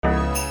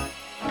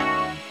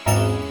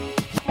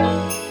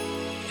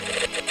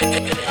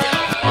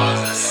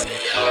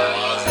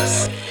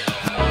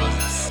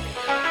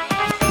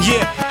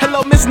Yeah,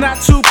 hello miss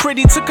not too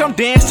pretty to come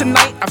dance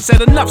tonight. I've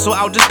said enough so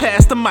I'll just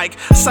pass the mic.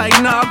 Say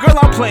nah girl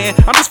I'm playing,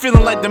 I'm just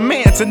feeling like the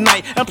man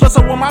tonight. And plus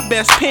I wore my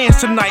best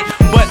pants tonight.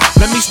 But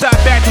let me stop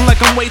acting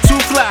like I'm way too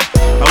fly.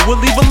 I will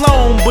leave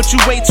alone but you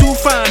way too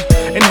fine.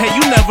 And hey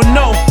you never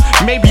know,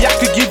 maybe I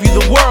could give you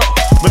the world.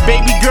 But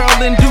baby girl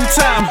in due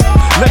time,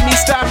 let me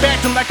stop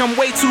acting like I'm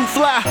way too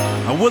fly.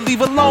 I will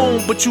leave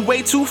alone but you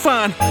way too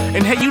fine.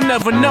 And hey you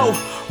never know,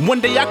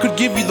 one day I could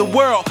give you the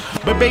world.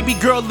 But baby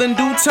girl in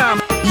due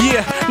time,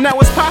 yeah. Now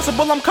it's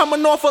possible I'm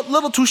coming off a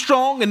little too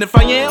strong. And if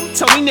I am,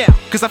 tell me now,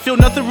 cause I feel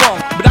nothing wrong.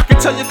 But I can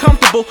tell you're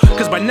comfortable,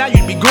 cause by now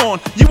you'd be gone.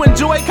 You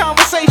enjoy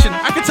conversation,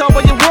 I can tell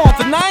by your warmth.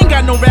 And I ain't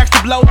got no racks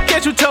to blow,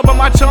 can't you tell by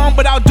my charm?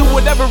 But I'll do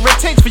whatever it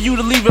takes for you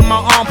to leave in my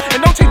arm.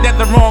 And don't take that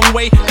the wrong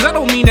way, cause I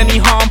don't mean any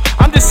harm.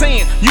 I'm just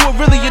saying, you are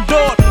really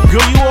adored.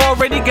 Girl, you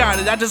already got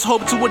it, I just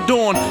hope to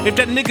adorn. If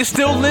that nigga's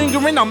still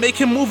lingering, I'll make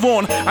him move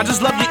on. I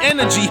just love your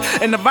energy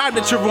and the vibe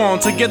that you're on.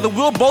 Together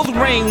we'll both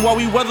reign while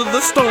we weather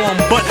the storm.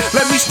 But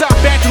let me stop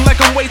acting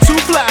like I'm way too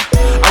fly.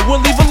 I will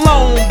leave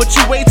alone, but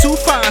you way too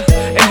fine.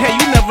 And hey,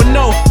 you never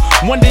know,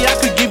 one day I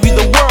could give you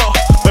the world.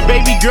 But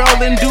baby girl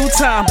in due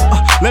time,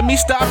 let me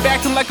stop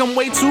acting like I'm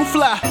way too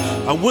fly.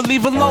 I will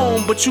leave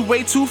alone, but you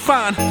way too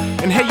fine.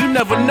 And hey, you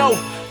never know,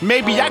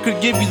 maybe I could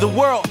give you the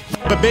world.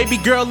 But baby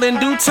girl in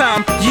due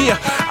time, yeah.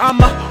 I'm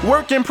a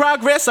work in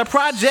progress, a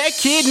project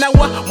kid. Now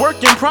a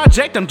work in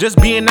project, I'm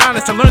just being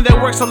honest. I learned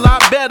that works a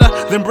lot better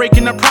than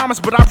breaking a promise.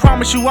 But I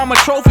promise you I'm a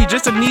trophy,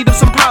 just in need of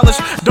some polish.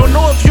 Don't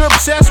know if you're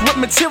obsessed with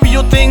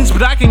material things,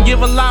 but I can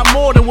give a lot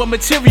more than what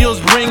materials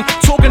bring.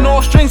 Talking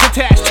all strings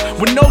attached,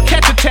 with no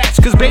catch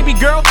attached. Cause baby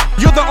girl,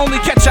 you're the only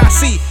catch I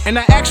see. And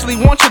I actually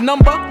want your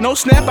number, no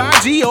Snap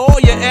IG or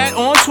your ad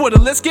on Twitter.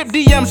 Let's skip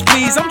DMs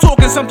please, I'm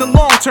talking something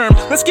long term.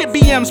 Let's skip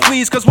BMs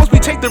please, cause once we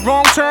take the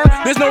wrong turn,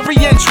 there's no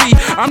re-entry.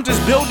 I'm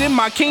just building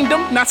my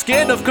kingdom, not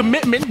scared of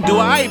commitment. Do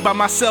I by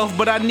myself,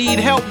 but I need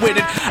help with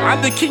it.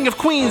 I'm the king of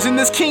queens, and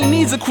this king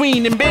needs a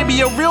queen. And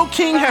baby, a real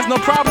king has no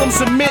problem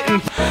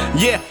submitting.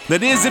 Yeah,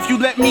 that is if you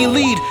let me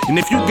lead. And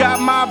if you got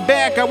my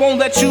back, I won't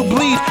let you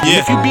bleed. And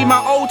if you be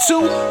my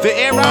O2, the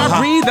air I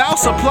breathe, I'll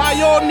supply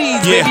your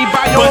needs, baby,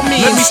 by all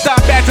means. Let me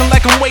stop acting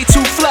like I'm way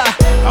too fly.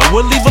 I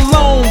will leave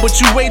alone, but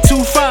you way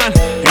too fine.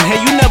 And hey,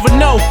 you never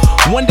know,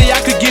 one day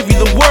I could give you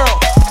the world.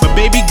 But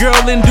baby girl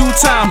in due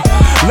time,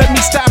 let me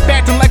stop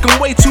acting like I'm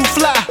way too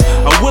fly.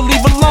 I will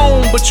leave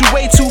alone, but you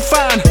way too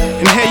fine.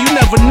 And hey, you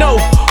never know,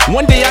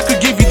 one day I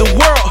could give you the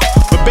world.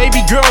 But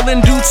baby girl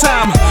in due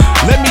time,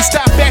 let me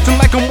stop acting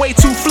like I'm way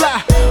too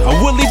fly. I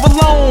will leave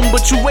alone,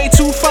 but you way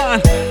too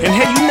fine. And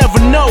hey, you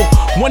never know,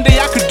 one day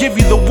I could give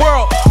you the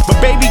world. But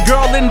baby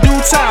girl in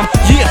due time,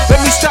 yeah. Let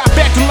me stop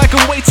acting like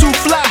I'm way too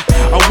fly.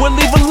 I will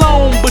leave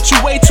alone, but you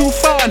way too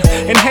fine.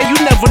 And hey, you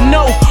never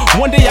know,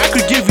 one day I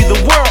could give you the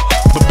world.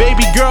 But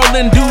baby girl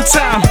in due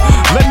time,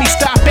 let me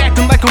stop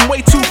acting like I'm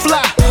way too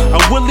fly. I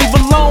will leave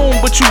alone,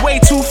 but you way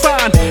too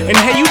fine. And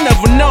hey, you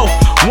never know,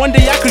 one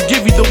day I could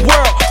give you the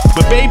world.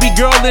 But baby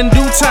girl in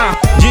due time,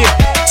 yeah,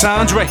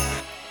 Tandre.